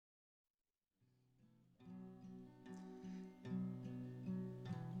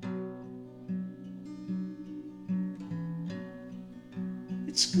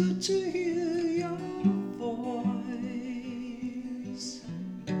It's good to hear your voice.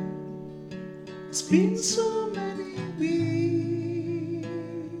 It's been so many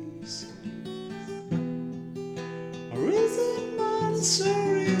weeks. Or is it months,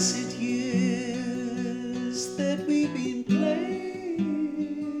 or is it years that we've been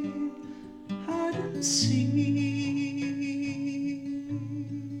playing hide and seek?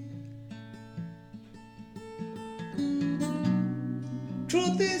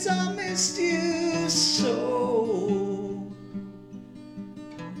 Truth is, I missed you so,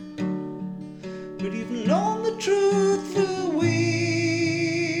 but you've known the truth for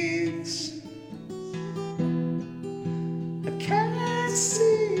weeks. I can't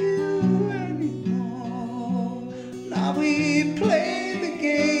see you anymore. Now we play the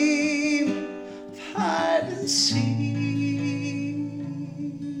game of hide and seek.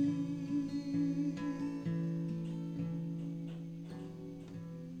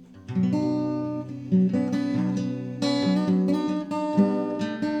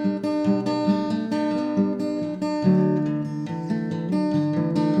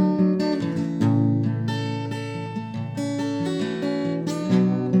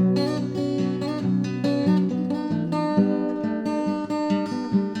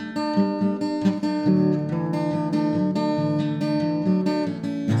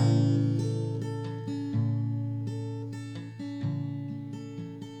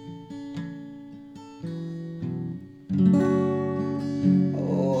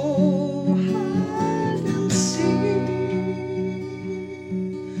 Oh, hide and seek.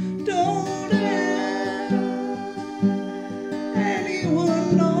 Don't let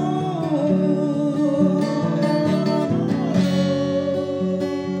anyone know.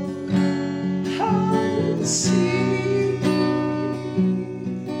 Hide and seek,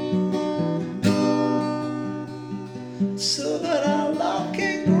 so that our love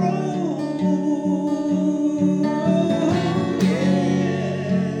can grow.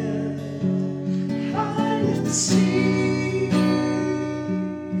 See,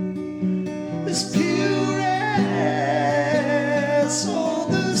 as pure as all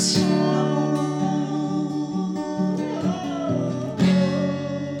the song.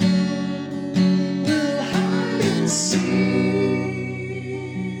 We'll hide and seek.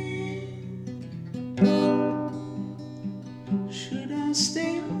 Should I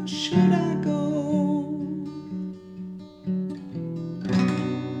stay or should I go?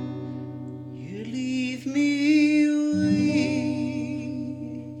 You leave me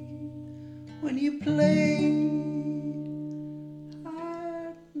when you play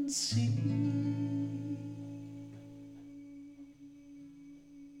hide and seek.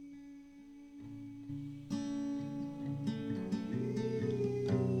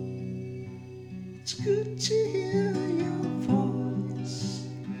 It's good to hear your voice.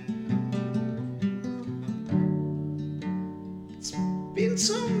 It's been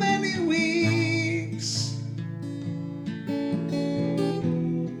so many weeks.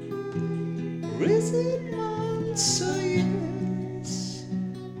 Or is it months or years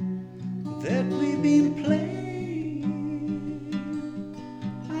that we've been playing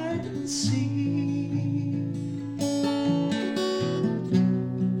hide and seek?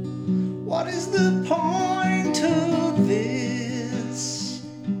 What is the point of this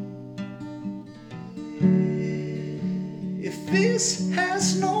if this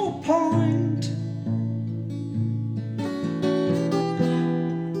has no point?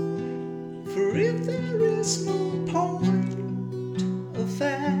 For if there is no point of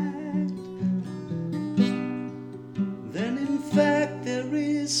that, then in fact there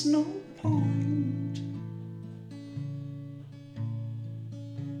is no point.